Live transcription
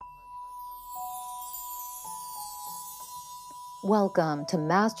Welcome to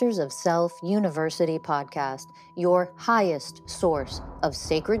Masters of Self University podcast, your highest source of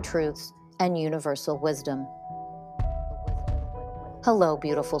sacred truths and universal wisdom. Hello,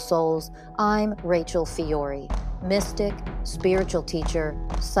 beautiful souls. I'm Rachel Fiore, mystic, spiritual teacher,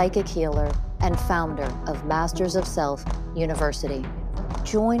 psychic healer, and founder of Masters of Self University.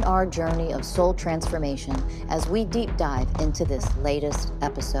 Join our journey of soul transformation as we deep dive into this latest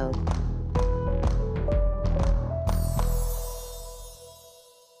episode.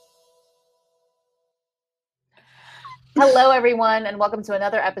 Hello, everyone, and welcome to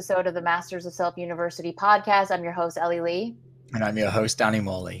another episode of the Masters of Self University podcast. I'm your host, Ellie Lee. And I'm your host, Danny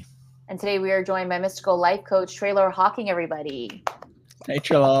Morley. And today we are joined by mystical life coach, Traylor Hawking, everybody. Hey,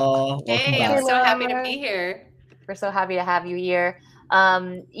 Traylor. Welcome back. I'm so happy to be here. We're so happy to have you here.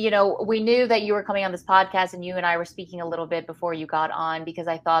 We knew that you were coming on this podcast, and you and I were speaking a little bit before you got on, because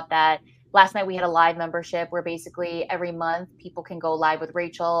I thought that last night we had a live membership where basically every month people can go live with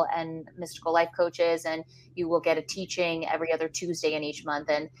Rachel and mystical life coaches, and you will get a teaching every other Tuesday in each month.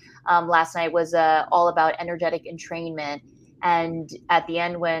 And last night was all about energetic entrainment. And at the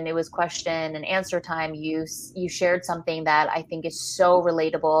end, when it was question and answer time, you shared something that I think is so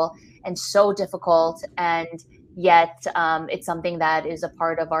relatable and so difficult, and yet it's something that is a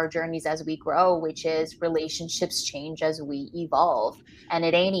part of our journeys as we grow, which is relationships change as we evolve, and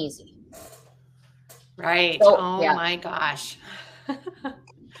it ain't easy. Right. So, my gosh.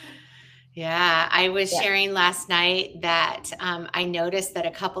 Yeah, I was sharing last night that I noticed that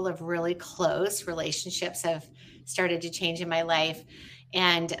a couple of really close relationships have started to change in my life.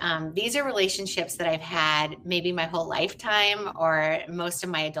 And these are relationships that I've had maybe my whole lifetime or most of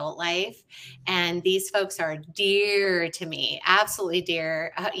my adult life. And these folks are dear to me, absolutely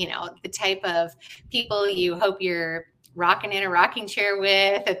dear. The type of people you hope you're rocking in a rocking chair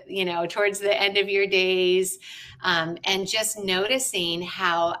with, towards the end of your days. And just noticing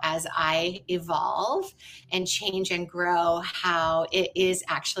how, as I evolve and change and grow, how it is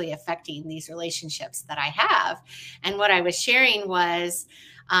actually affecting these relationships that I have. And what I was sharing was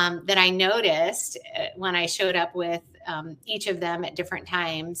that I noticed when I showed up with each of them at different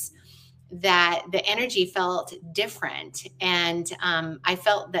times, that the energy felt different. And I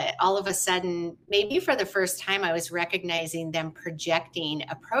felt that all of a sudden, maybe for the first time, I was recognizing them projecting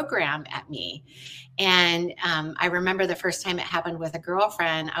a program at me. And I remember the first time it happened with a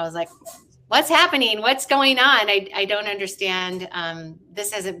girlfriend, I was like, what's happening? What's going on? I don't understand.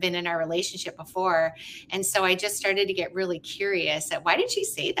 This hasn't been in our relationship before. And so I just started to get really curious at, why did she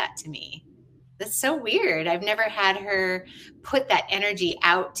say that to me? That's so weird. I've never had her put that energy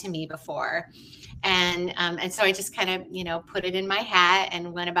out to me before. And so I just kind of, put it in my hat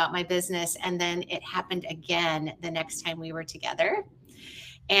and went about my business. And then it happened again the next time we were together.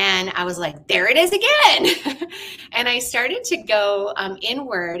 And I was like, there it is again. And I started to go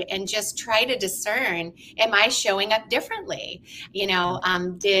inward and just try to discern, am I showing up differently?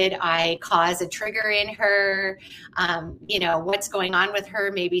 Did I cause a trigger in her? What's going on with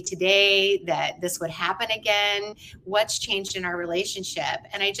her maybe today that this would happen again? What's changed in our relationship?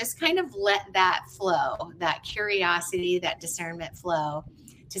 And I just kind of let that flow, that curiosity, that discernment flow,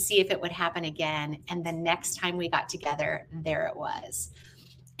 to see if it would happen again. And the next time we got together, there it was.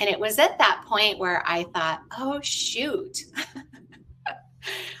 And it was at that point where I thought, oh, shoot,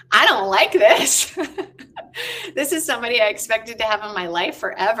 I don't like this. This is somebody I expected to have in my life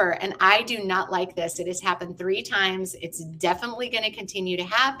forever. And I do not like this. It has happened 3 times. It's definitely going to continue to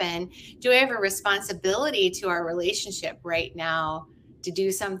happen. Do I have a responsibility to our relationship right now to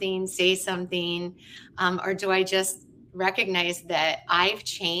do something, say something? Or do I just recognize that I've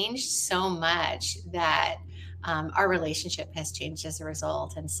changed so much that our relationship has changed as a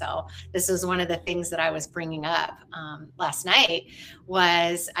result? And so this was one of the things that I was bringing up last night,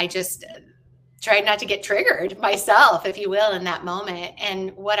 was I just tried not to get triggered myself, if you will, in that moment.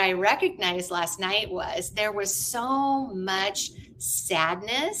 And what I recognized last night was there was so much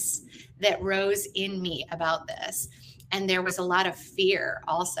sadness that rose in me about this. And there was a lot of fear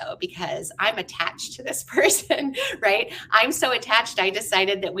also, because I'm attached to this person, right? I'm so attached, I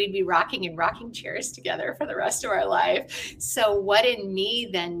decided that we'd be rocking in rocking chairs together for the rest of our life. So what in me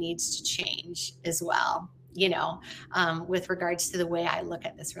then needs to change as well, with regards to the way I look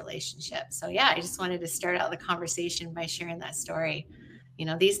at this relationship. So I just wanted to start out the conversation by sharing that story.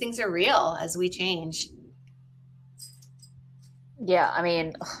 These things are real as we change. Yeah, I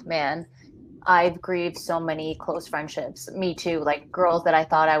mean, man. I've grieved so many close friendships. Me too. Like girls that I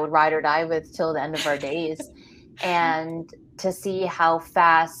thought I would ride or die with till the end of our days. And to see how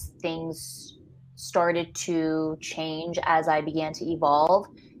fast things started to change as I began to evolve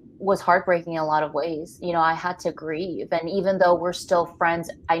was heartbreaking in a lot of ways. You know, I had to grieve. And even though we're still friends,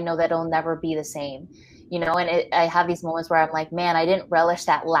 I know that it'll never be the same, you know, and I have these moments where I'm like, man, I didn't relish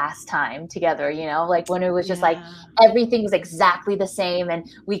that last time together, you know, like when it was just like everything was exactly the same and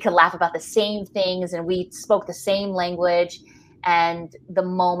we could laugh about the same things and we spoke the same language. And the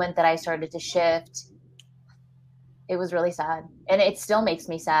moment that I started to shift, it was really sad. And it still makes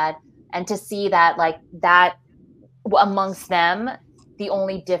me sad. And to see that, like, that amongst them, the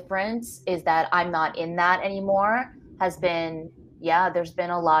only difference is that I'm not in that anymore, has been, there's been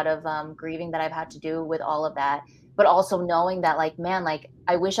a lot of grieving that I've had to do with all of that. But also knowing that, like, man, like,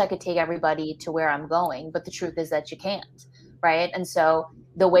 I wish I could take everybody to where I'm going, but the truth is that you can't, right? And so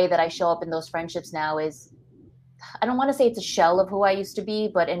the way that I show up in those friendships now is, I don't want to say it's a shell of who I used to be,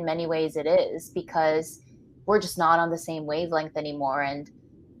 but in many ways it is, because we're just not on the same wavelength anymore. And,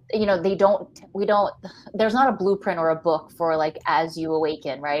 you know, there's not a blueprint or a book for, like, as you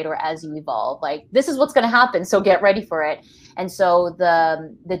awaken, right? Or as you evolve, like, this is what's going to happen, so get ready for it. And so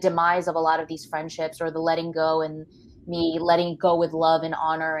the demise of a lot of these friendships, or the letting go, and me letting go with love and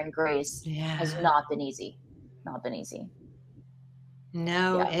honor and grace, has not been easy.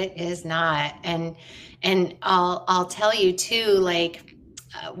 No, it is not. And I'll tell you too, like,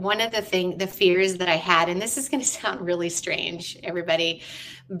 one of the fears that I had, and this is going to sound really strange, everybody,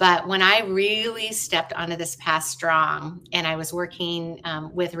 but when I really stepped onto this path strong, and I was working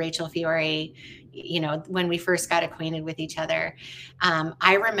with Rachel Fiore, you know, when we first got acquainted with each other,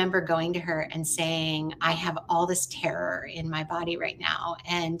 I remember going to her and saying, I have all this terror in my body right now.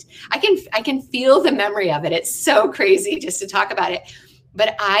 And I can feel the memory of it. It's so crazy just to talk about it.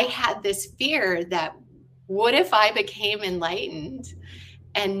 But I had this fear that, what if I became enlightened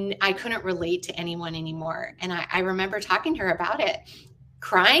and I couldn't relate to anyone anymore? And I remember talking to her about it,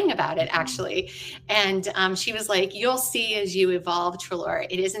 crying about it, actually. And she was like, you'll see as you evolve, Treloar,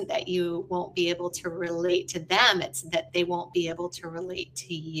 it isn't that you won't be able to relate to them, it's that they won't be able to relate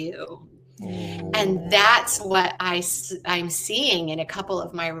to you. And that's what I'm seeing in a couple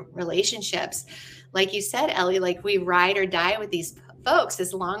of my relationships. Like you said, Ellie, like, we ride or die with these folks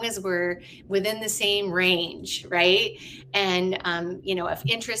as long as we're within the same range, right? And you know, if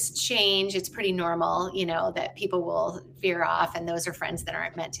interests change, it's pretty normal, you know, that people will veer off, and those are friends that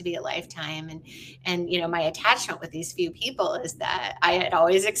aren't meant to be a lifetime. And you know, my attachment with these few people is that I had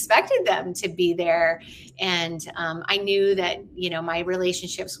always expected them to be there, and I knew that, you know, my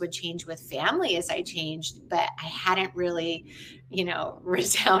relationships would change with family as I changed, but I hadn't really, you know,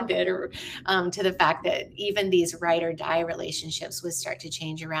 resounded or to the fact that even these ride or die relationships would start to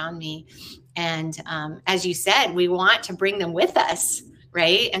change around me. And as you said, we want to bring them with us,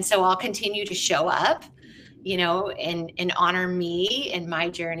 right? And so I'll continue to show up, you know, and honor me and my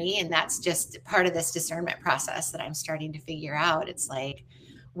journey. And that's just part of this discernment process that I'm starting to figure out. It's like,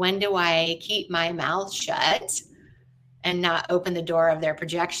 when do I keep my mouth shut and not open the door of their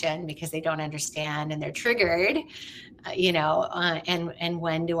projection because they don't understand and they're triggered, you know, and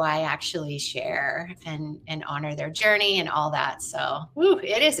when do I actually share and honor their journey and all that? So,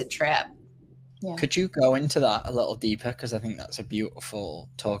 it is a trip. Yeah. Could you go into that a little deeper? Because I think that's a beautiful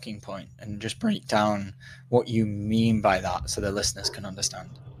talking point, and just break down what you mean by that so the listeners can understand.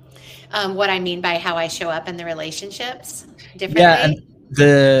 What I mean by how I show up in the relationships differently. Yeah,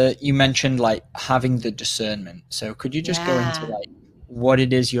 and you mentioned, like, having the discernment. So could you just go into, like, what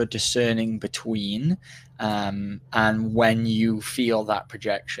it is you're discerning between, and when you feel that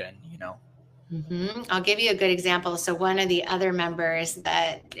projection, you know? I'll give you a good example. So one of the other members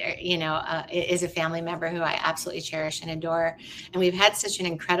that, you know, is a family member who I absolutely cherish and adore. And we've had such an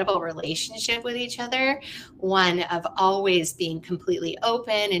incredible relationship with each other, one of always being completely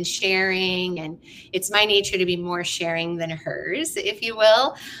open and sharing. And it's my nature to be more sharing than hers, if you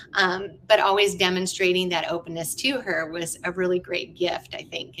will. But always demonstrating that openness to her was a really great gift, I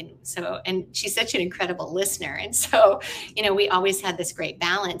think. And she's such an incredible listener. And so, you know, we always had this great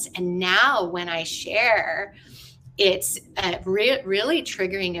balance. And now when I share, it's a really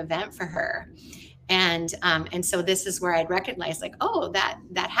triggering event for her. And so this is where I'd recognize, like, oh,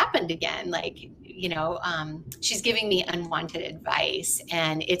 that happened again. Like, you know, she's giving me unwanted advice,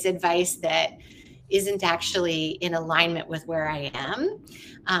 and it's advice that isn't actually in alignment with where I am.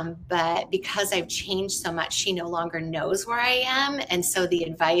 But because I've changed so much, she no longer knows where I am. And so the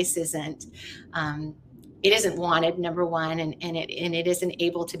advice isn't wanted, number one, and it isn't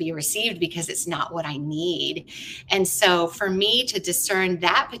able to be received because it's not what I need. And so for me to discern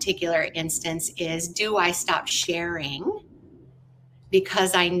that particular instance is, do I stop sharing?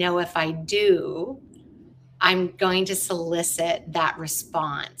 Because I know if I do, I'm going to solicit that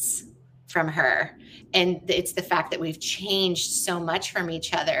response from her. And it's the fact that we've changed so much from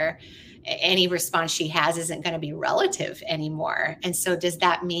each other. Any response she has isn't going to be relative anymore. And so does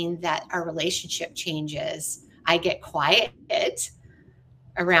that mean that our relationship changes? I get quiet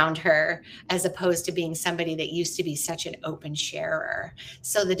around her as opposed to being somebody that used to be such an open sharer.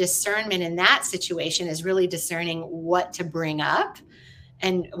 So the discernment in that situation is really discerning what to bring up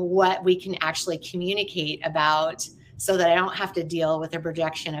and what we can actually communicate about, so that I don't have to deal with the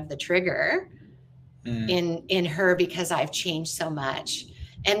projection of the trigger in her because I've changed so much.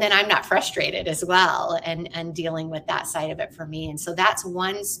 And then I'm not frustrated as well, and dealing with that side of it for me. And so that's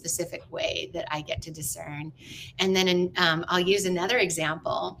one specific way that I get to discern. And then I'll use another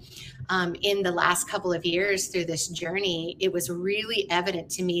example. In the last couple of years through this journey, it was really evident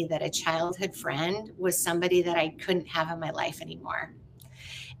to me that a childhood friend was somebody that I couldn't have in my life anymore.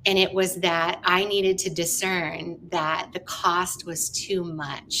 And it was that I needed to discern that the cost was too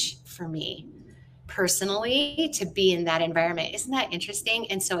much for me personally to be in that environment. Isn't that interesting?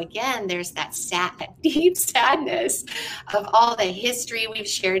 And so again, there's that deep sadness of all the history we've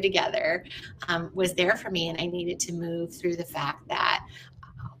shared together was there for me. And I needed to move through the fact that,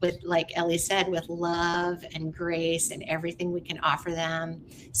 with, like Ellie said, with love and grace and everything we can offer them,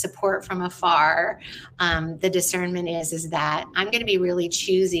 support from afar, the discernment is that I'm going to be really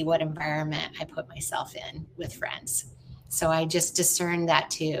choosy what environment I put myself in with friends. So I just discern that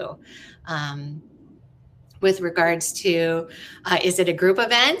too. With regards to, is it a group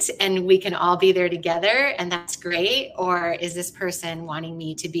event and we can all be there together and that's great? Or is this person wanting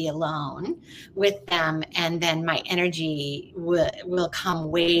me to be alone with them? And then my energy will come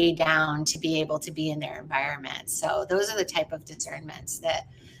way down to be able to be in their environment. So those are the type of discernments that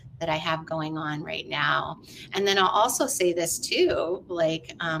I have going on right now. And then I'll also say this too,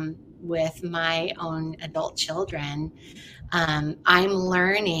 like with my own adult children, I'm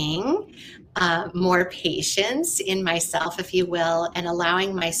learning more patience in myself, if you will, and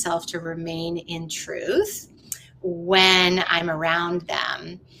allowing myself to remain in truth when I'm around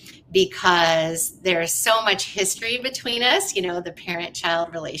them, because there's so much history between us, you know, the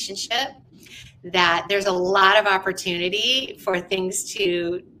parent-child relationship, that there's a lot of opportunity for things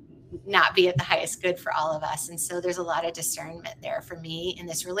to not be at the highest good for all of us. And so there's a lot of discernment there for me in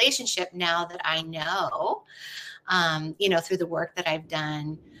this relationship now that I know, you know, through the work that I've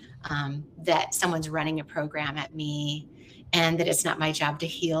done, that someone's running a program at me, and that it's not my job to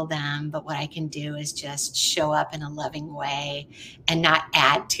heal them, but what I can do is just show up in a loving way and not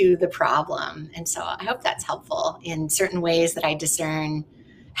add to the problem. And so I hope that's helpful in certain ways that I discern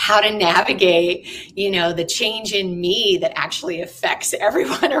how to navigate, you know, the change in me that actually affects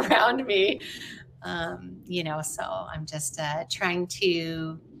everyone around me. You know, so I'm just trying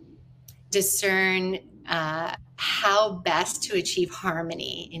to discern how best to achieve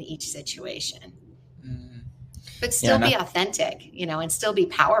harmony in each situation, but still be authentic, you know, and still be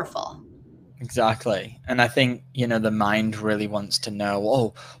powerful. Exactly. And I think, you know, the mind really wants to know,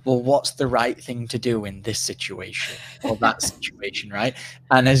 oh, well, what's the right thing to do in this situation or that situation, right?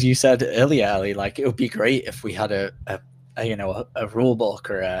 And as you said earlier, Ellie, like, it would be great if we had a rule book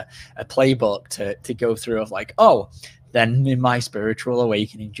or a playbook to go through of like, oh, then in my spiritual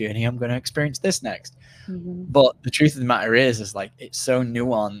awakening journey, I'm going to experience this next. But the truth of the matter is like, it's so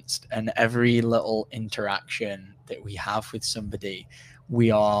nuanced, and every little interaction that we have with somebody,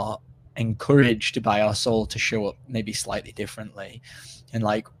 we are encouraged by our soul to show up maybe slightly differently. And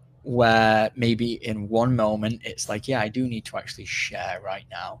like, where maybe in one moment it's like, yeah, I do need to actually share right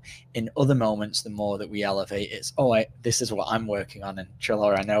now. In other moments, the more that we elevate, it's, oh, this is what I'm working on. And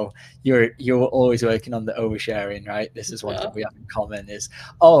Chalora, I know you're always working on the oversharing, right? This is one thing we have in common is,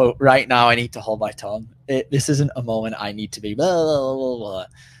 oh, right now I need to hold my tongue. This isn't a moment I need to be blah, blah, blah, blah.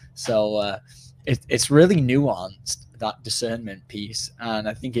 So it's really nuanced, that discernment piece, and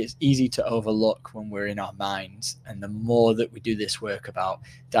I think it's easy to overlook when we're in our minds. And the more that we do this work about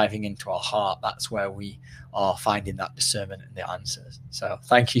diving into our heart, that's where we are finding that discernment and the answers. So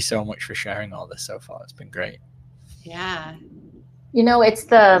thank you so much for sharing all this so far. It's been great. Yeah, you know, it's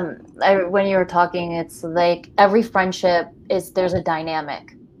when you were talking, it's like every friendship there's a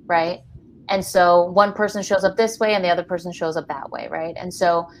dynamic, right? And so one person shows up this way and the other person shows up that way, right? And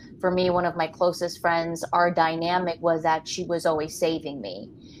so for me, one of my closest friends, our dynamic was that she was always saving me.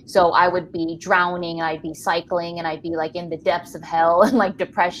 So I would be drowning, I'd be cycling, and I'd be like in the depths of hell and like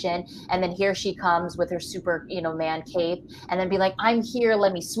depression. And then here she comes with her super, you know, man cape, and then be like, I'm here,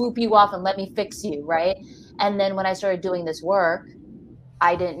 let me swoop you off and let me fix you, right? And then when I started doing this work,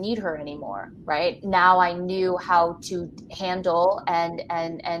 I didn't need her anymore, right? Now I knew how to handle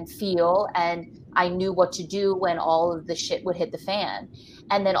and feel and I knew what to do when all of the shit would hit the fan.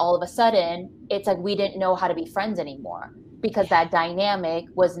 And then all of a sudden, it's like we didn't know how to be friends anymore because that dynamic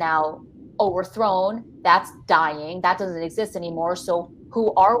was now overthrown. That's dying. That doesn't exist anymore. So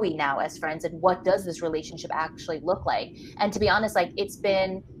who are we now as friends, and what does this relationship actually look like? And to be honest, like, it's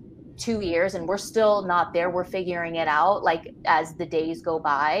been 2 years and we're still not there. We're figuring it out, like, as the days go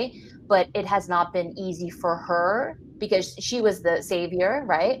by, but it has not been easy for her because she was the savior,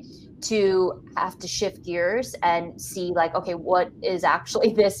 right? To have to shift gears and see, like, okay, what is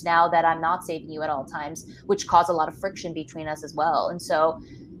actually this now that I'm not saving you at all times, which caused a lot of friction between us as well. And so,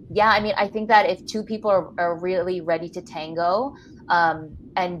 yeah, I mean, I think that if two people are really ready to tango,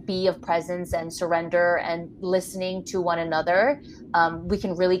 and be of presence and surrender and listening to one another, we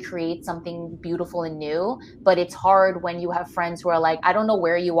can really create something beautiful and new. But it's hard when you have friends who are like, I don't know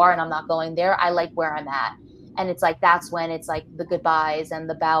where you are and I'm not going there. I like where I'm at. And it's like, that's when it's like the goodbyes and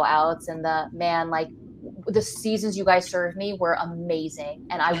the bow outs and the, man, like, the seasons you guys served me were amazing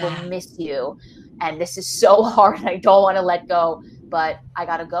and I will miss you. And this is so hard and I don't want to let go, but I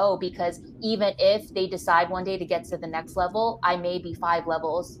gotta go, because even if they decide one day to get to the next level, I may be 5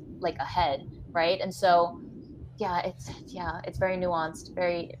 levels like ahead, right? And so, it's very nuanced,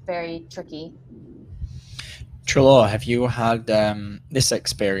 very, very tricky. Treloar, have you had this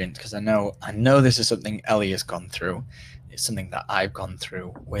experience? Because I know this is something Ellie has gone through. It's something that I've gone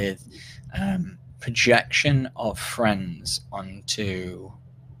through with projection of friends onto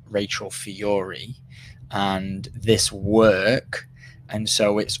Rachel Fiore and this work. And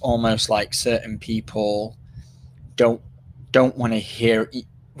so it's almost like certain people don't want to hear.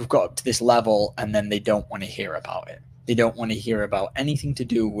 We've got up to this level and then they don't want to hear about it. They don't want to hear about anything to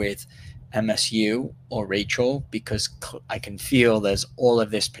do with MSU or Rachel, because I can feel there's all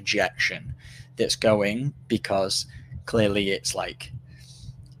of this projection that's going, because clearly it's like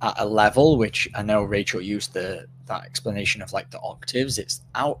at a level, which I know Rachel used that explanation of like the octaves. It's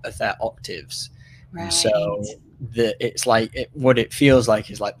out of their octaves. Right. And so it's like what it feels like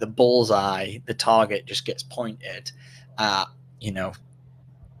is like the bullseye, the target just gets pointed at,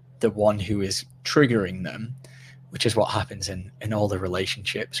 the one who is triggering them, which is what happens in all the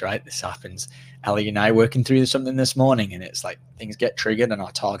relationships, right? This happens. Ellie and I working through something this morning, and it's like things get triggered and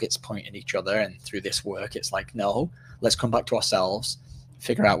our targets point at each other. And through this work, it's like, no, let's come back to ourselves,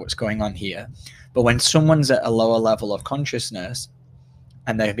 figure out what's going on here. But when someone's at a lower level of consciousness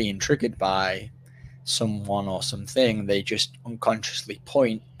and they're being triggered by someone or something, they just unconsciously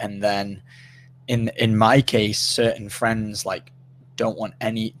point. And then in my case, certain friends like don't want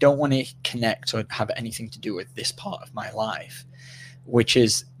to connect or have anything to do with this part of my life, which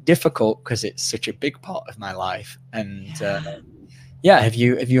is difficult because it's such a big part of my life. And have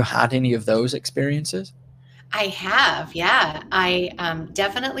you had any of those experiences? I have, yeah. I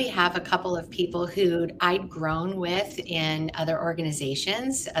definitely have a couple of people who I'd grown with in other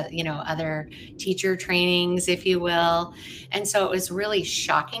organizations, other teacher trainings, if you will. And so it was really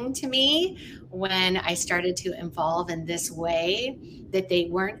shocking to me when I started to evolve in this way, that they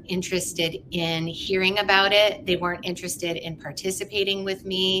weren't interested in hearing about it. They weren't interested in participating with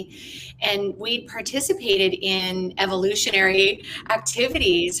me. And we participated in evolutionary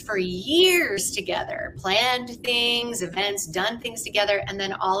activities for years together, planned things, events, done things together. And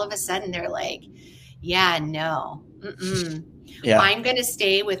then all of a sudden they're like, yeah, no, I'm going to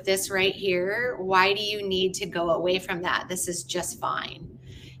stay with this right here. Why do you need to go away from that? This is just fine.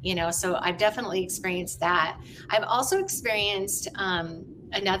 So I've definitely experienced that. I've also experienced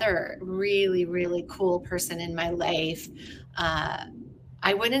another really, really cool person in my life.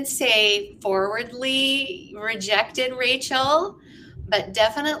 I wouldn't say forwardly rejected Rachel, but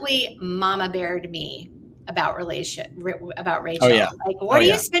definitely mama beared me about Rachel. Oh, yeah. Like, what are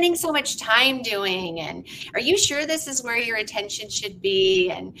you spending so much time doing? And are you sure this is where your attention should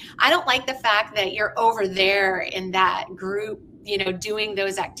be? And I don't like the fact that you're over there in that group, doing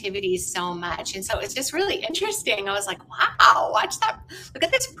those activities so much. And so it's just really interesting. I was like, wow, watch that. Look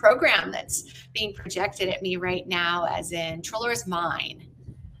at this program that's being projected at me right now, as in Treloar's mine.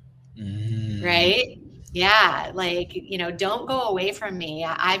 Right? Yeah. Like, don't go away from me.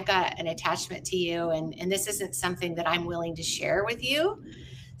 I've got an attachment to you, and this isn't something that I'm willing to share with you.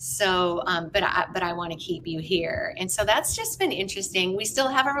 So, but I want to keep you here. And so that's just been interesting. We still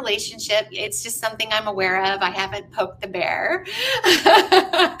have a relationship. It's just something I'm aware of. I haven't poked the bear,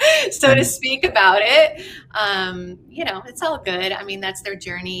 so to speak, about it. It's all good. I mean, that's their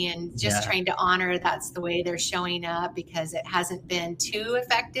journey, and just trying to honor that's the way they're showing up, because it hasn't been too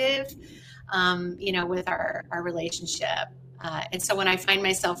effective, with our relationship. And so when I find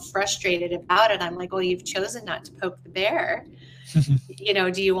myself frustrated about it, I'm like, well, you've chosen not to poke the bear. You know,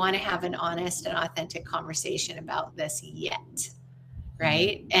 do you want to have an honest and authentic conversation about this yet?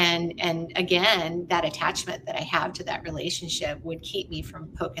 Right. And again, that attachment that I have to that relationship would keep me from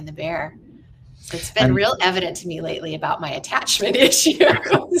poking the bear. So it's been real evident to me lately about my attachment issues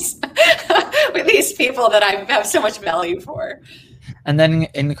with these people that I have so much value for. And then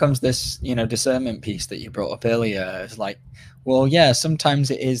in comes this, you know, discernment piece that you brought up earlier. It's like, well, yeah, sometimes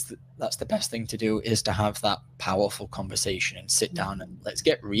that's the best thing to do, is to have that powerful conversation and sit down and let's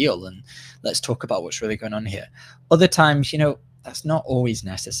get real and let's talk about what's really going on here. Other times, you know, that's not always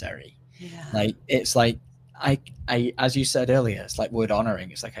necessary. Yeah. Like, it's like, I, as you said earlier, it's like word honoring.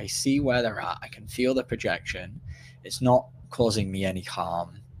 It's like, I see where they're at. I can feel the projection. It's not causing me any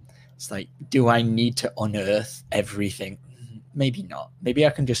harm. It's like, do I need to unearth everything? Maybe not. Maybe I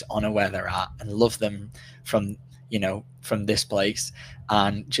can just honor where they're at and love them from, you know, from this place,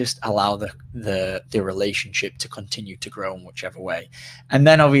 and just allow the relationship to continue to grow in whichever way. And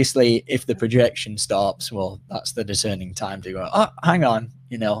then obviously if the projection stops, well, that's the discerning time to go, oh, hang on,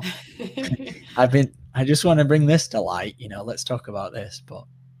 you know, I just want to bring this to light, you know, let's talk about this. But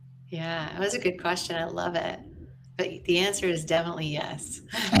yeah, it was a good question. I love it. But the answer is definitely yes.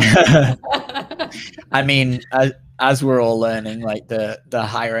 I mean, as we're all learning, like the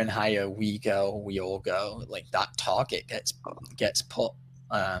higher and higher we all go, like that target gets put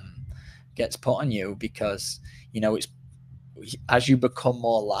on you, because, you know, it's as you become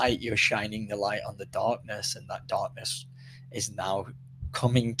more light, you're shining the light on the darkness, and that darkness is now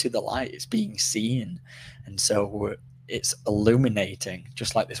coming to the light. It's being seen, and so it's illuminating,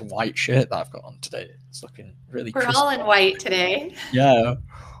 just like this white shirt that I've got on today. It's looking really We're all in white today. Yeah,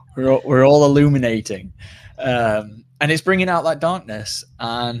 we're all illuminating, and it's bringing out that darkness.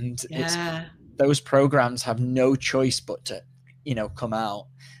 And it's those programs have no choice but to, you know, come out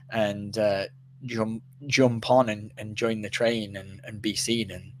and jump on and join the train and be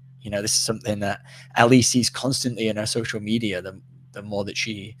seen. And, you know, this is something that Ellie sees constantly in her social media. The more that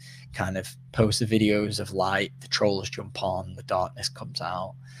she kind of posts the videos of light, the trolls jump on, the darkness comes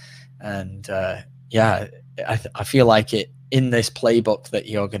out. And I feel like it in this playbook that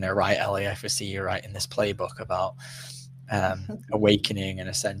you're going to write, Ellie. I foresee you writing this playbook about awakening and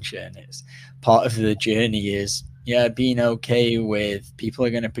ascension. It's part of the journey is, being okay with people are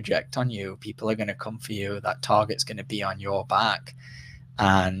going to project on you. People are going to come for you. That target's going to be on your back.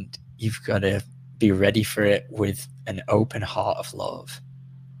 And you've got to be ready for it with an open heart of love.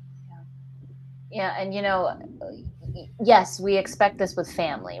 Yeah. And, you know, yes, we expect this with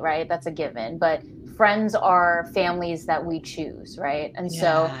family, right? That's a given. But friends are families that we choose, right? And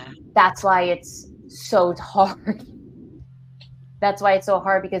so that's why it's so hard. That's why it's so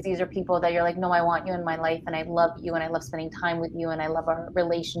hard, because these are people that you're like, no, I want you in my life, and I love you, and I love spending time with you, and I love our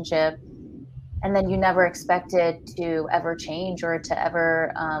relationship. And then you never expect it to ever change or to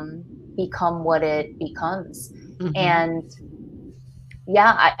ever become what it becomes. Mm-hmm. And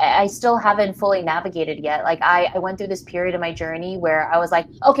I still haven't fully navigated yet. Like I went through this period in my journey where I was like,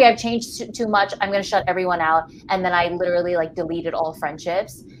 okay, I've changed too much. I'm going to shut everyone out. And then I literally like deleted all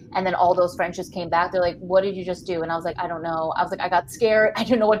friendships. And then all those friendships came back. They're like, what did you just do? And I was like, I don't know. I was like, I got scared. I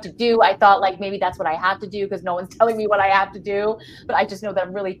didn't know what to do. I thought like maybe that's what I have to do because no one's telling me what I have to do. But I just know that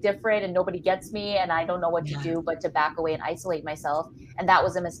I'm really different and nobody gets me. And I don't know what to do but to back away and isolate myself. And that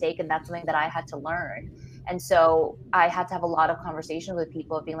was a mistake. And that's something that I had to learn. And so I had to have a lot of conversations with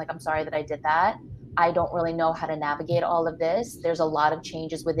people of being like, I'm sorry that I did that. I don't really know how to navigate all of this. There's a lot of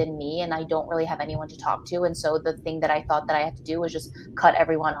changes within me and I don't really have anyone to talk to. And so the thing that I thought that I had to do was just cut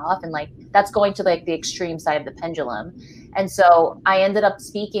everyone off. And like, that's going to like the extreme side of the pendulum. And so I ended up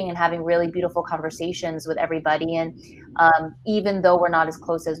speaking and having really beautiful conversations with everybody. And even though we're not as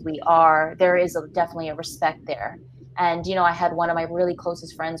close as we are, there is definitely a respect there. And, you know, I had one of my really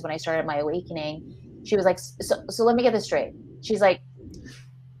closest friends when I started my awakening. She was like, so let me get this straight. She's like,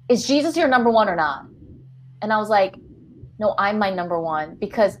 is Jesus your number one or not? And I was like, no, I'm my number one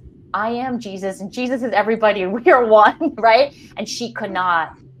because I am Jesus and Jesus is everybody and we are one, right? And she could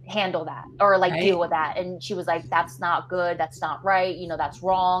not handle that or like deal with that. And she was like, that's not good. That's not right. You know, that's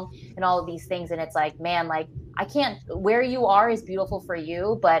wrong and all of these things. And it's like, man, like I can't, where you are is beautiful for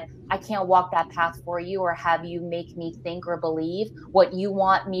you, but I can't walk that path for you or have you make me think or believe what you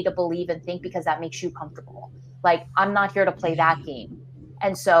want me to believe and think because that makes you comfortable. Like, I'm not here to play that game.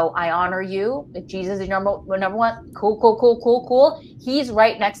 And so I honor you. If Jesus is number one, cool. He's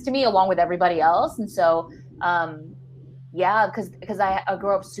right next to me along with everybody else. And so, because I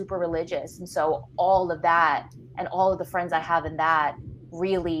grew up super religious. And so all of that and all of the friends I have in that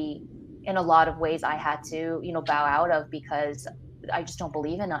really, in a lot of ways, I had to, you know, bow out of because I just don't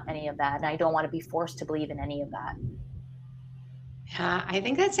believe in any of that. And I don't want to be forced to believe in any of that. Yeah, I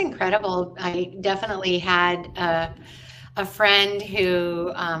think that's incredible. I definitely had a friend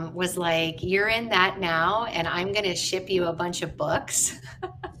who was like, "You're in that now, and I'm going to ship you a bunch of books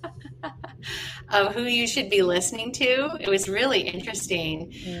of who you should be listening to." It was really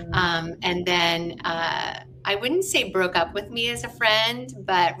interesting. And then I wouldn't say broke up with me as a friend,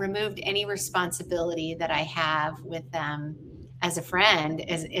 but removed any responsibility that I have with them as a friend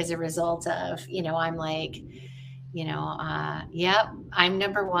as a result of, I'm like, yep, I'm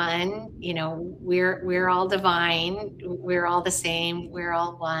number one. We're all divine. We're all the same. We're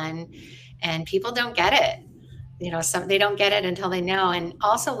all one. And people don't get it. Some they don't get it until they know. And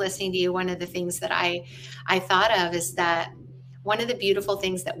also listening to you, one of the things that I thought of is that one of the beautiful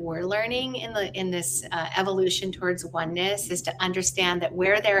things that we're learning in this evolution towards oneness is to understand that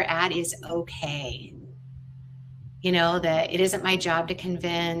where they're at is okay. That it isn't my job to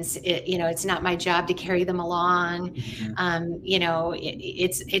convince it, it's not my job to carry them along.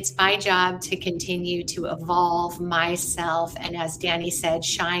 It's my job to continue to evolve myself. And as Danny said,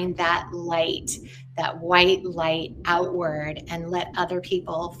 shine that light, that white light outward and let other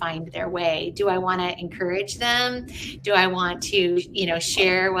people find their way. Do I want to encourage them? Do I want to,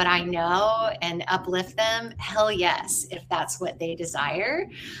 share what I know and uplift them? Hell yes, if that's what they desire.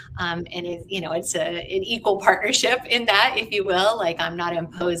 And it's an equal partnership in that, if you will. Like, I'm not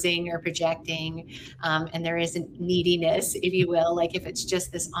imposing or projecting, and there isn't neediness, if you will. Like, if it's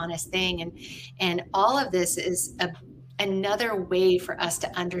just this honest thing, and all of this is another way for us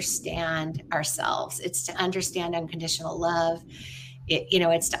to understand ourselves. It's to understand unconditional love.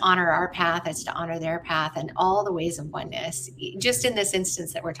 It's to honor our path, it's to honor their path, and all the ways of oneness. Just in this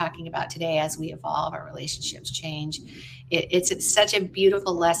instance that we're talking about today, as we evolve, our relationships change. It's such a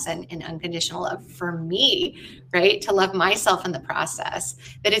beautiful lesson in unconditional love for me, right? To love myself in the process,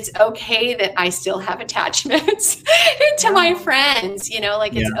 that it's okay that I still have attachments to my friends,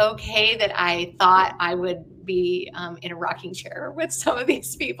 it's okay that I thought I would be in a rocking chair with some of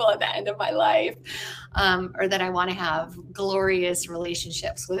these people at the end of my life, or that I want to have glorious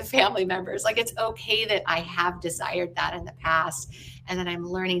relationships with family members. Like, it's okay that I have desired that in the past, and that I'm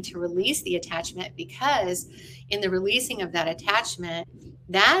learning to release the attachment, because in the releasing of that attachment,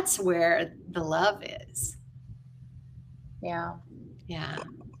 that's where the love is. Yeah.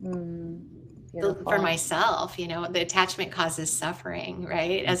 For myself, the attachment causes suffering,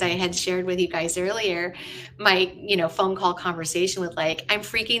 right? As I had shared with you guys earlier, my, phone call conversation with, like, I'm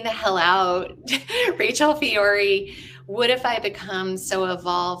freaking the hell out, Rachel Fiore, what if I become so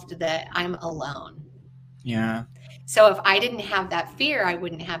evolved that I'm alone? Yeah. So if I didn't have that fear, I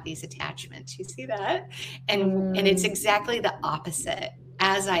wouldn't have these attachments. You see that? And it's exactly the opposite.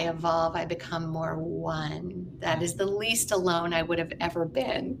 As I evolve, I become more one. That is the least alone I would have ever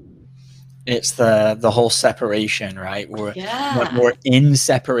been. It's the whole separation, right? We're in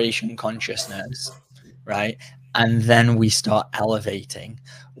separation consciousness, right? And then we start elevating.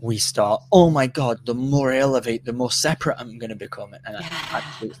 We start, oh my God, the more I elevate, the more separate I'm going to become. And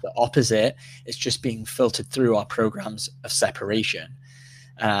actually it's the opposite. It's just being filtered through our programs of separation.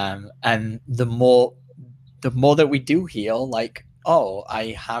 And the more that we do heal, like, oh, I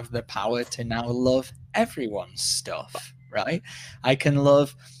have the power to now love everyone's stuff, right? I can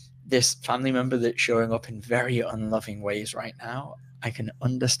love this family member that's showing up in very unloving ways right now. I can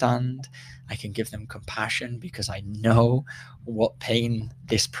understand. I can give them compassion, because I know what pain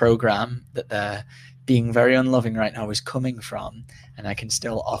this program that they're being very unloving right now is coming from, and I can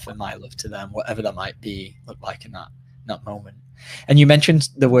still offer my love to them, whatever that might look like in that moment. And you mentioned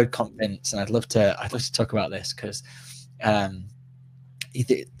the word convince, and I'd love to talk about this, because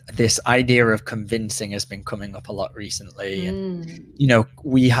this idea of convincing has been coming up a lot recently. And,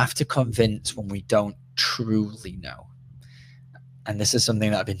 we have to convince when we don't truly know. And this is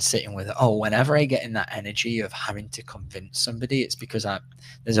something that I've been sitting with. Oh, whenever I get in that energy of having to convince somebody, it's because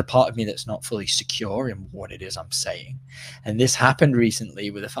there's a part of me that's not fully secure in what it is I'm saying. And this happened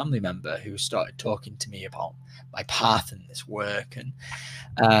recently with a family member who started talking to me about my path and this work. And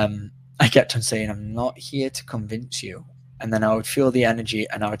I kept on saying, I'm not here to convince you. And then I would feel the energy,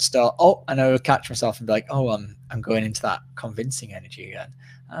 and I would start, and I would catch myself and be like, oh, I'm going into that convincing energy again.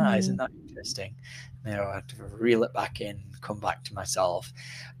 Isn't that interesting? I had to reel it back in, come back to myself.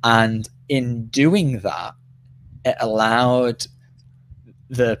 And in doing that, it allowed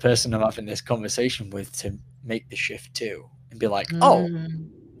the person I'm having this conversation with to make the shift too, and be like, oh,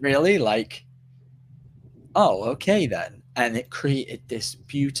 really? Like, oh, okay then. And it created this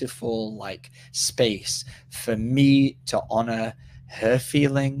beautiful, like, space for me to honor her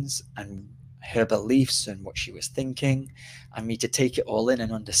feelings and her beliefs and what she was thinking, and me to take it all in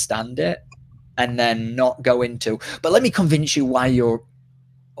and understand it. and then not go into, but let me convince you why you're,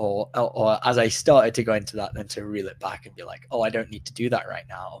 or as I started to go into that, then to reel it back and be like, oh, I don't need to do that right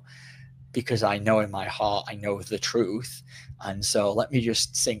now, because I know in my heart, I know the truth. And so let me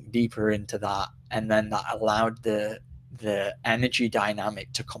just sink deeper into that. And then that allowed the energy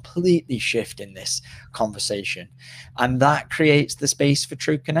dynamic to completely shift in this conversation. And that creates the space for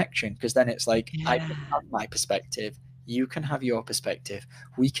true connection, because then it's like, I can have my perspective, you can have your perspective,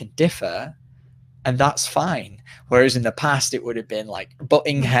 we can differ, and that's fine. Whereas in the past, it would have been like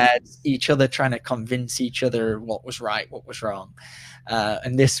butting heads, each other trying to convince each other what was right, what was wrong.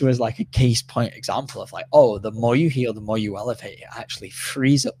 And this was like a case point example of like, oh, the more you heal, the more you elevate, it actually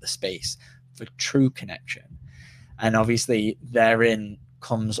frees up the space for true connection. And obviously therein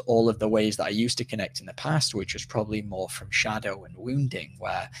comes all of the ways that I used to connect in the past, which was probably more from shadow and wounding,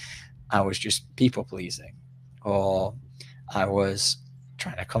 where I was just people pleasing, or I was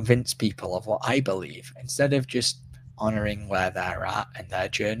trying to convince people of what I believe, instead of just honoring where they're at and their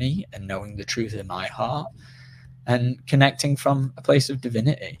journey and knowing the truth in my heart and connecting from a place of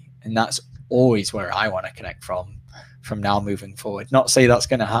divinity. And that's always where I want to connect from now moving forward. Not say that's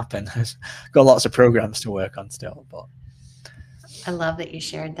going to happen. I've got lots of programs to work on still, but I love that you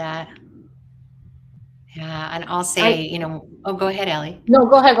shared that. Yeah. And I'll say, oh, go ahead, Ellie. No,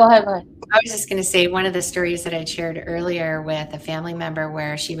 go ahead. I was just going to say, one of the stories that I shared earlier with a family member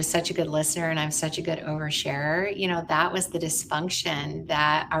where she was such a good listener and I'm such a good oversharer, that was the dysfunction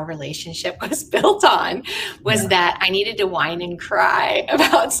that our relationship was built on, was that I needed to whine and cry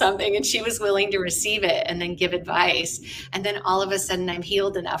about something and she was willing to receive it and then give advice. And then all of a sudden I'm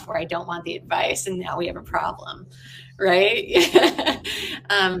healed enough where I don't want the advice and now we have a problem. Right.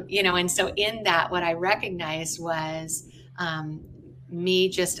 And so in that, what I recognized was me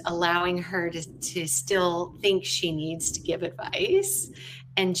just allowing her to still think she needs to give advice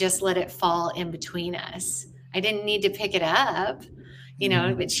and just let it fall in between us. I didn't need to pick it up,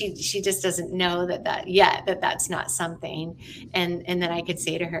 but she just doesn't know that yet, that's not something. And then I could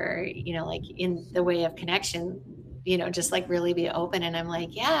say to her, like in the way of connection, just like really be open. And I'm like,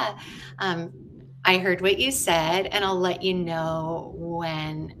 yeah, I heard what you said, and I'll let you know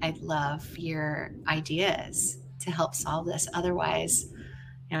when I'd love your ideas to help solve this. Otherwise,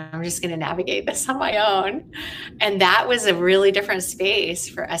 I'm just going to navigate this on my own. And that was a really different space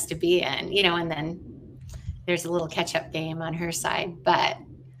for us to be in, and then there's a little catch-up game on her side. But,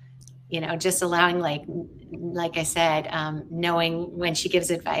 just allowing, like I said, knowing when she gives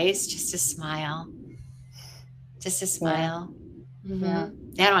advice, just to smile. Yeah.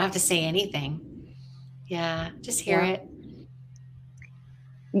 Mm-hmm. I don't have to say anything. Yeah, just hear it.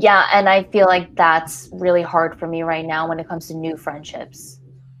 Yeah, and I feel like that's really hard for me right now when it comes to new friendships.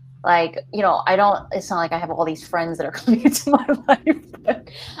 Like, it's not like I have all these friends that are coming into my life, but,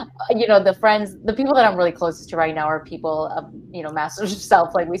 the people that I'm really closest to right now are people of, masters of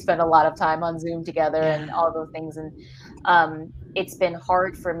self. Like we spend a lot of time on Zoom together and all those things. And it's been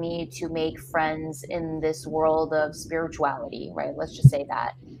hard for me to make friends in this world of spirituality, right? Let's just say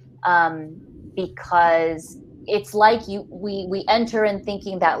that. Because it's like we enter in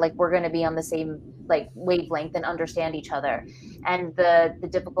thinking that like we're going to be on the same like wavelength and understand each other. And the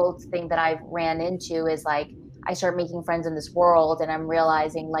difficult thing that I've ran into is like I start making friends in this world and I'm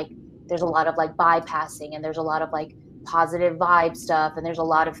realizing like there's a lot of like bypassing and there's a lot of like positive vibe stuff and there's a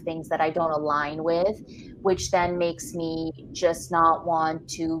lot of things that I don't align with, which then makes me just not want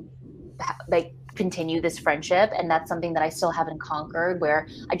to continue this friendship. And that's something that I still haven't conquered, where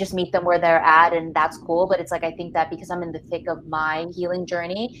I just meet them where they're at and that's cool. But it's like, I think that because I'm in the thick of my healing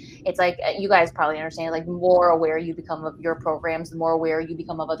journey, it's like, you guys probably understand, like more aware you become of your programs, the more aware you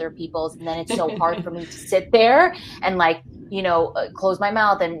become of other people's. And then it's so hard for me to sit there and like, close my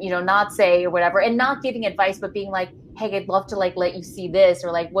mouth and, not say or whatever, and not giving advice, but being like, hey, I'd love to like let you see this,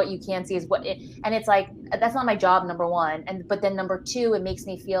 or like what you can't see is what it, and it's like, that's not my job, number one. But then number two, it makes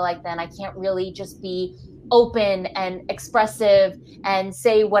me feel like then I can't really just be open and expressive and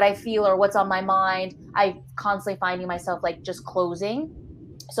say what I feel or what's on my mind. I constantly finding myself like just closing.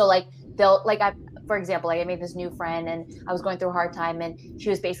 So like for example, like I made this new friend and I was going through a hard time and she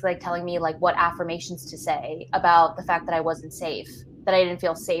was basically like telling me like what affirmations to say about the fact that I wasn't safe, that I didn't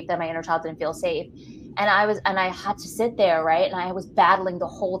feel safe, that my inner child didn't feel safe. And I had to sit there, right? And I was battling the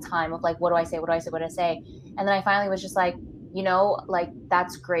whole time of like, what do I say? What do I say? What do I say? And then I finally was just like, like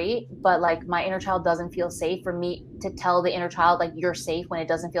that's great, but like my inner child doesn't feel safe. For me to tell the inner child like you're safe when it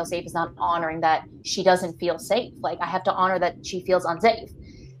doesn't feel safe is not honoring that she doesn't feel safe. Like I have to honor that she feels unsafe.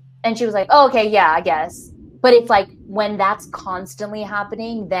 And she was like, oh, okay, yeah, I guess. but it's like when that's constantly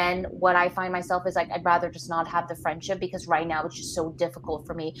happening, then what I find myself is like, I'd rather just not have the friendship, because right now it's just so difficult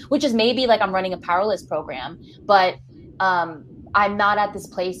for me, which is maybe like I'm running a powerless program, but I'm not at this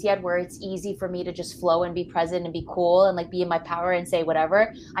place yet where it's easy for me to just flow and be present and be cool and like be in my power and say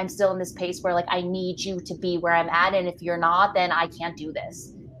whatever. I'm still in this pace where like, I need you to be where I'm at. And if you're not, then I can't do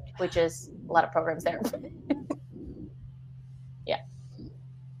this, which is a lot of programs there. Yeah.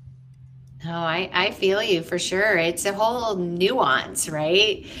 No, I feel you for sure. It's a whole nuance,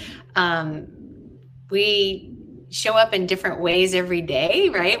 right? We show up in different ways every day,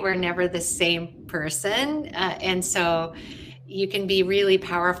 right? We're never the same person. And so you can be really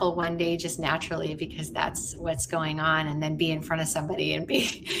powerful one day just naturally because that's what's going on, and then be in front of somebody and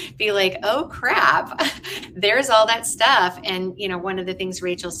be like, oh crap, there's all that stuff. And you know, one of the things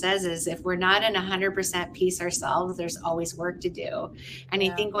Rachel says is, if we're not in 100% peace ourselves, there's always work to do. And I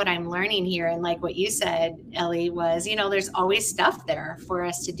think what I'm learning here, and like what you said, Ellie, was, you know, there's always stuff there for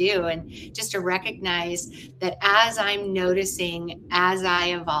us to do, and just to recognize that as I'm noticing, as I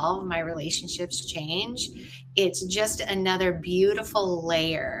evolve, my relationships change. It's just another beautiful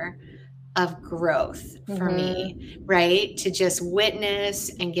layer of growth for me, right? To just witness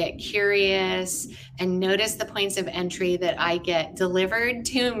and get curious and notice the points of entry that I get delivered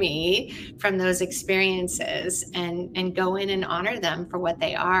to me from those experiences, and go in and honor them for what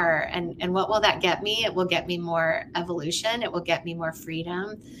they are. And what will that get me? It will get me more evolution. It will get me more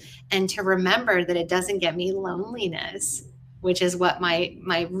freedom. And to remember that it doesn't get me loneliness, which is what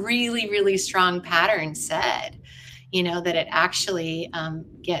my really, really strong pattern said, you know, that it actually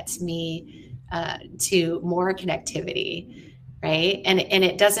gets me to more connectivity, right? And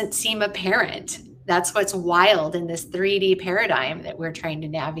it doesn't seem apparent. That's what's wild in this 3D paradigm that we're trying to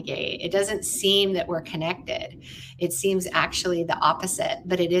navigate. It doesn't seem that we're connected. It seems actually the opposite,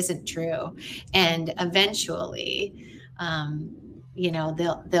 but it isn't true. And eventually, you know,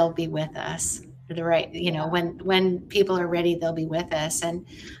 they'll be with us. The right, you know, when people are ready, they'll be with us. And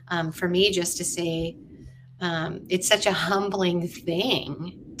for me, just to say, it's such a humbling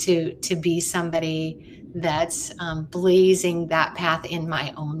thing to be somebody that's blazing that path in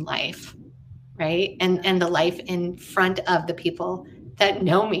my own life, right? And the life in front of the people that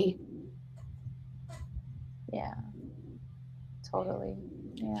know me. Yeah, totally.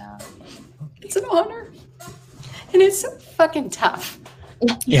 Yeah, it's an honor, and it's so fucking tough.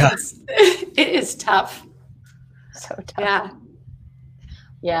 Yeah. It is tough. So tough. Yeah.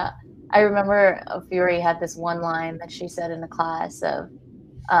 Yeah. I remember Fury had this one line that she said in the class of,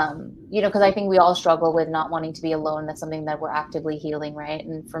 you know, because I think we all struggle with not wanting to be alone. That's something that we're actively healing, right?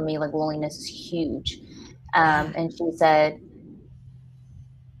 And for me, like, loneliness is huge. And she said,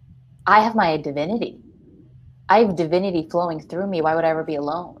 I have my divinity. I have divinity flowing through me. Why would I ever be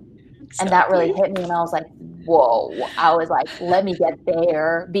alone? Exactly. And that really hit me. And I was like, whoa. I was like, let me get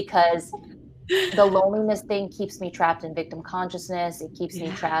there, because the loneliness thing keeps me trapped in victim consciousness. It keeps me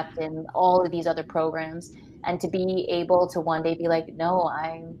trapped in all of these other programs. And to be able to one day be like, no,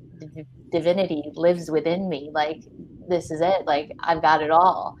 divinity lives within me. Like, this is it. Like, I've got it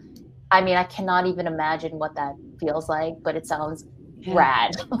all. I mean, I cannot even imagine what that feels like, but it sounds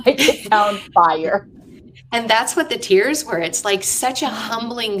rad. Like, it sounds fire. And that's what the tears were. It's like such a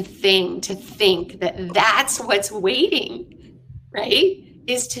humbling thing to think that that's what's waiting, right?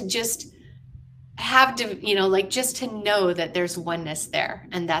 Is to just have to, you know, like, just to know that there's oneness there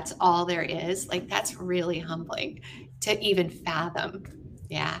and that's all there is. Like, that's really humbling to even fathom.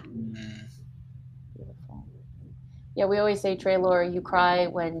 Yeah. Beautiful. Yeah, we always say, Traylor, you cry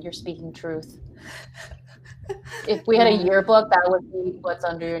when you're speaking truth. If we had a yearbook, that would be what's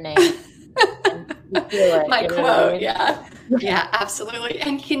under your name. It, my quote. Yeah, absolutely.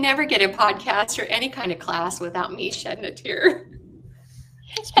 And you can never get a podcast or any kind of class without me shedding a tear.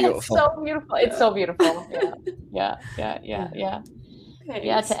 It's beautiful. It's so beautiful. It's so beautiful. Yeah. Yeah.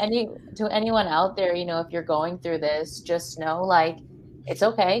 To anyone out there, you know, if you're going through this, just know, like, it's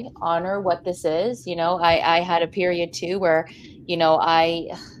okay. Honor what this is. You know, I had a period too where, you know, I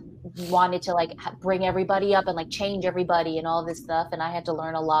wanted to like bring everybody up and like change everybody and all this stuff. And I had to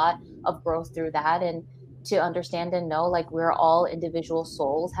learn a lot of growth through that, and to understand and know, like, we're all individual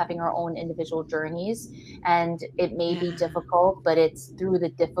souls having our own individual journeys, and it may be difficult, but it's through the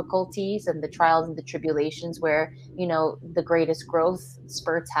difficulties and the trials and the tribulations where, you know, the greatest growth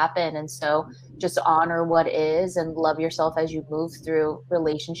spurts happen. And so just honor what is and love yourself as you move through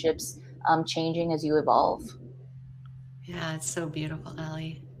relationships, changing as you evolve. Yeah, it's so beautiful,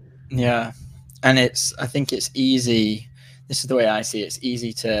 Ellie. Yeah. And I think it's easy. This is the way I see it. It's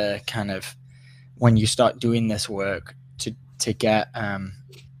easy to kind of, when you start doing this work, to get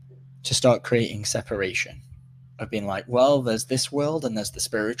to start creating separation of being like, well, there's this world and there's the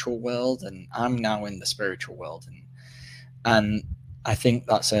spiritual world, and I'm now in the spiritual world. And I think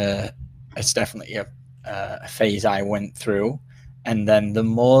it's definitely a phase I went through. And then the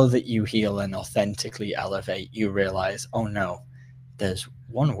more that you heal and authentically elevate, you realize, oh no, there's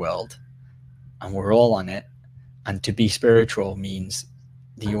one world and we're all on it. And to be spiritual means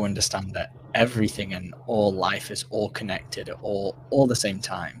that you understand that everything and all life is all connected at all the same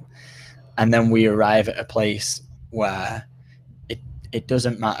time. And then we arrive at a place where it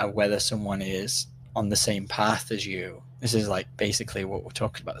doesn't matter whether someone is on the same path as you. This is like basically what we're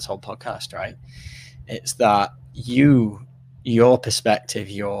talking about this whole podcast, right? It's that your perspective,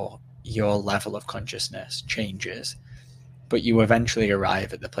 your level of consciousness changes, but you eventually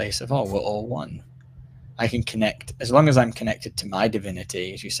arrive at the place of, oh, we're all one. I can connect, as long as I'm connected to my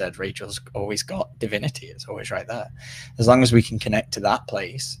divinity. As you said, Rachel's always got divinity. It's always right there. As long as we can connect to that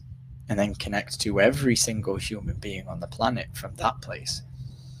place and then connect to every single human being on the planet from that place,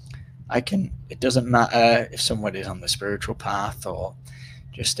 it doesn't matter if someone is on the spiritual path or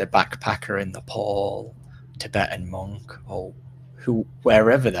just a backpacker in Nepal, Tibetan monk, or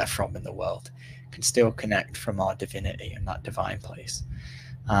wherever they're from in the world, can still connect from our divinity and that divine place.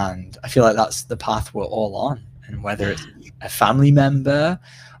 And I feel like that's the path we're all on. And whether it's a family member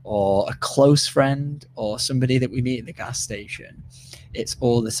or a close friend or somebody that we meet at the gas station, it's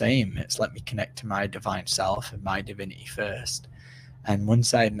all the same. It's let me connect to my divine self and my divinity first. And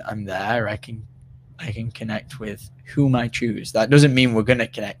once I'm there, I can connect with whom I choose. That doesn't mean we're going to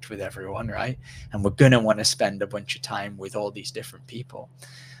connect with everyone, right? And we're going to want to spend a bunch of time with all these different people.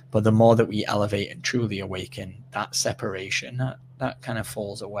 But the more that we elevate and truly awaken, that separation, that kind of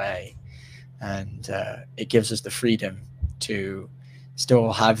falls away. And it gives us the freedom to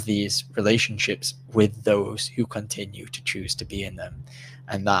still have these relationships with those who continue to choose to be in them.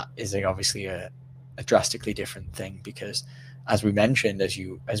 And that is obviously a drastically different thing, because as we mentioned,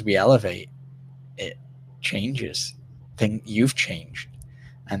 as we elevate, it changes. You've changed,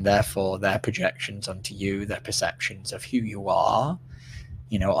 and therefore their projections onto you, their perceptions of who you are,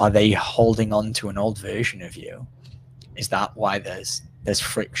 are they holding on to an old version of you? Is that why there's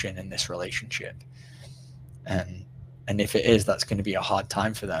friction in this relationship? And if it is, that's going to be a hard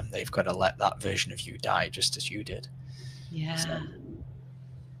time for them. They've got to let that version of you die, just as you did. Yeah. So.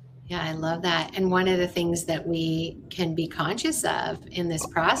 Yeah, I love that. And one of the things that we can be conscious of in this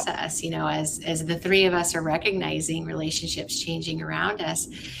process, as the three of us are recognizing relationships changing around us,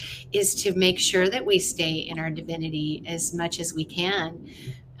 is to make sure that we stay in our divinity as much as we can,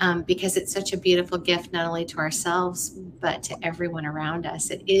 because it's such a beautiful gift, not only to ourselves, but to everyone around us.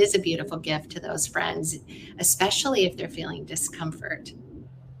 It is a beautiful gift to those friends, especially if they're feeling discomfort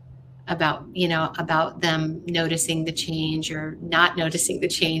about them noticing the change or not noticing the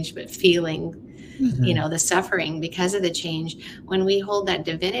change, but feeling, the suffering because of the change. When we hold that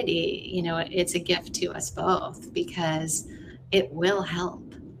divinity, it's a gift to us both, because it will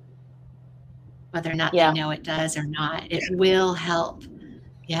help. Whether or not they know it does or not, it will help.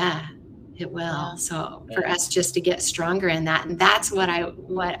 Yeah, it will. Yeah. So for us just to get stronger in that, and that's what I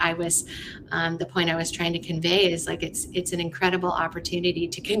was, the point I was trying to convey is like, it's an incredible opportunity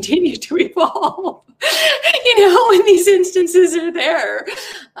to continue to evolve, when these instances are there,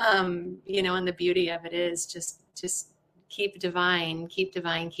 and the beauty of it is just keep divine,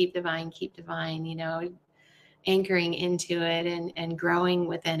 anchoring into it and growing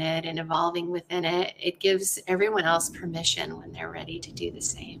within it and evolving within it. It gives everyone else permission when they're ready to do the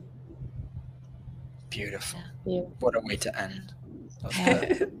same. Beautiful. Yeah. What a way to end.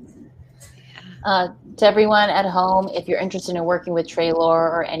 To everyone at home, if you're interested in working with Traylor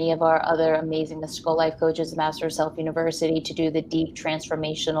or any of our other amazing mystical life coaches, Master of Self University, to do the deep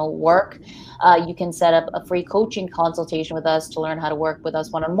transformational work, you can set up a free coaching consultation with us to learn how to work with us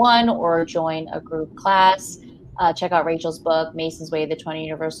one-on-one or join a group class. Check out Rachel's book, Mason's Way, The 20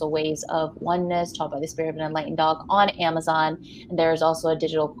 Universal Ways of Oneness, taught by the Spirit of an Enlightened Dog, on Amazon. And there's also a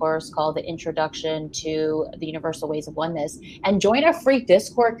digital course called The Introduction to the Universal Ways of Oneness. And join our free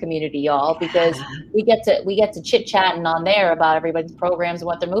Discord community, y'all, because we get to chit-chatting on there about everybody's programs and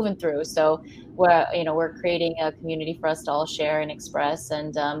what they're moving through. So we're creating a community for us to all share and express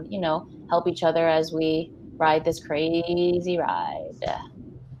and, help each other as we ride this crazy ride.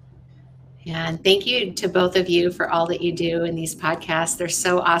 Yeah, and thank you to both of you for all that you do in these podcasts. They're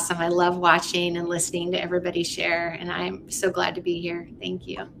so awesome. I love watching and listening to everybody share, and I'm so glad to be here. Thank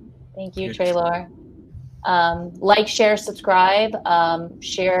you. Thank you, Traylor. Like, share, subscribe,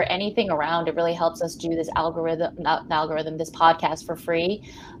 share anything around. It really helps us do this this podcast for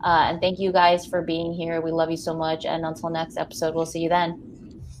free. And thank you guys for being here. We love you so much. And until next episode, we'll see you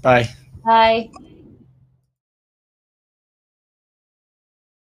then. Bye. Bye.